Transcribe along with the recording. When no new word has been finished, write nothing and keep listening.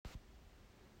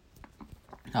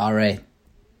Alright.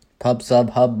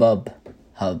 Pubsubhubbub.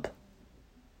 Hub.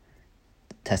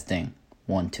 Testing.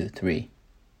 1, 2, 3.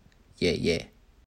 Yeah.